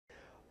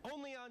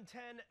Only on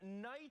 10,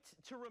 Night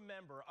to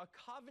Remember. A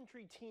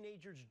Coventry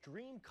teenager's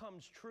dream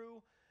comes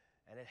true,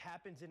 and it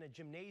happens in a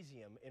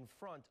gymnasium in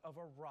front of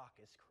a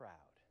raucous crowd.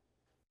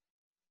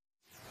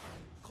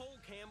 Cole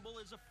Campbell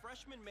is a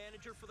freshman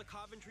manager for the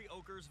Coventry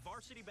Oakers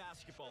varsity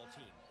basketball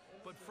team.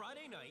 But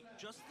Friday night,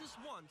 just this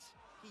once,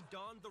 he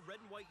donned the red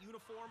and white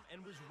uniform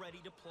and was ready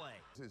to play.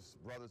 His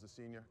brother's a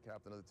senior,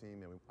 captain of the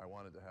team, and I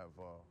wanted to have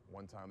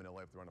one time in their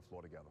life to run the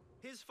floor together.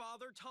 His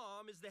father,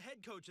 Tom, is the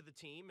head coach of the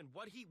team, and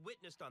what he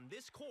witnessed on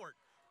this court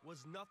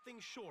was nothing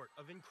short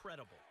of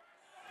incredible.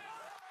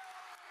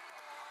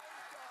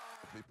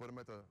 We put him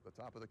at the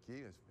top of the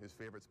key, his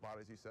favorite spot,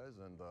 as he says,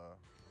 and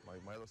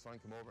my other son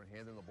came over and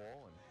handed him the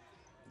ball, and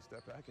he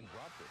stepped back and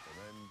dropped it, and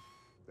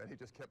then he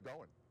just kept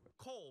going.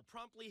 Cole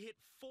promptly hit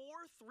 4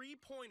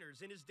 3-pointers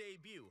in his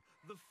debut,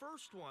 the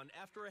first one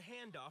after a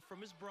handoff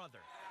from his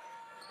brother.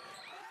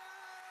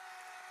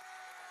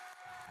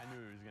 I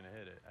knew he was going to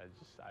hit it.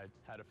 I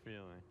had a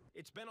feeling.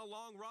 It's been a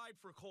long ride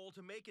for Cole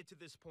to make it to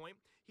this point.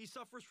 He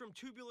suffers from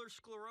tubular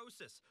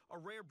sclerosis, a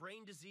rare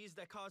brain disease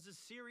that causes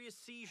serious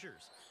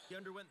seizures. He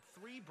underwent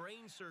 3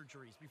 brain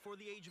surgeries before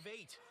the age of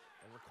 8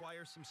 and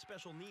requires some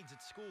special needs at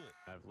school.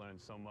 I've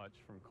learned so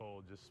much from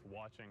Cole just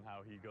watching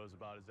how he goes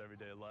about his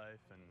everyday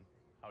life and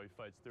how he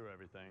fights through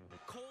everything.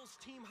 Cole's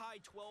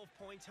team-high 12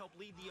 points helped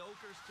lead the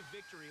Oakers to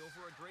victory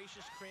over a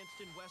gracious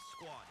Cranston West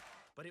squad.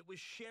 But it was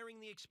sharing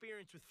the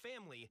experience with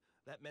family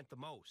that meant the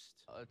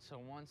most. It's a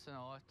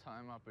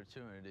once-in-a-lifetime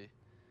opportunity.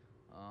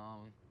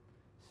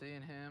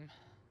 Seeing him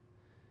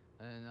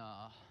and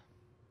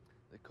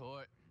the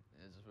court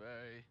is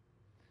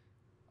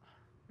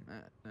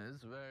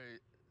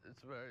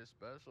it's very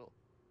special.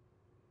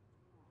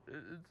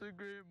 It's a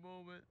great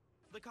moment.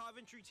 The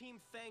Coventry team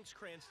thanks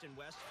Cranston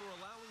West for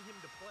allowing him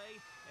to play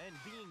and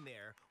being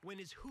there when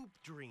his hoop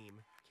dream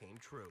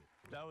came true.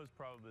 That was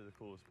probably the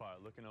coolest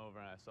part. Looking over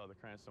and I saw the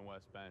Cranston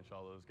West bench,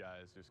 all those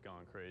guys just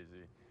going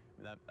crazy.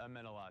 That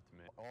meant a lot to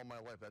me. All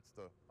my life, that's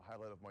the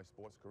highlight of my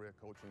sports career,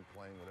 coaching,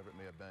 playing, whatever it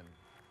may have been.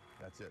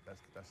 That's it.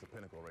 That's the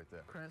pinnacle right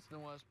there.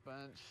 Cranston West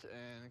bench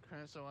and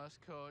Cranston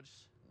West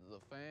coach, the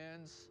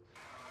fans.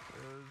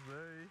 It was a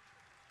very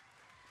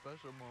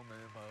special moment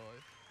in my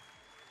life.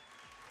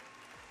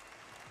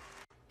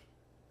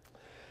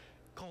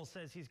 Cole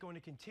says he's going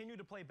to continue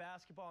to play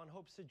basketball and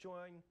hopes to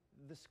join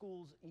the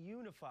school's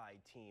unified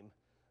team.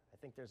 I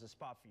think there's a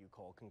spot for you,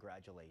 Cole.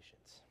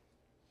 Congratulations.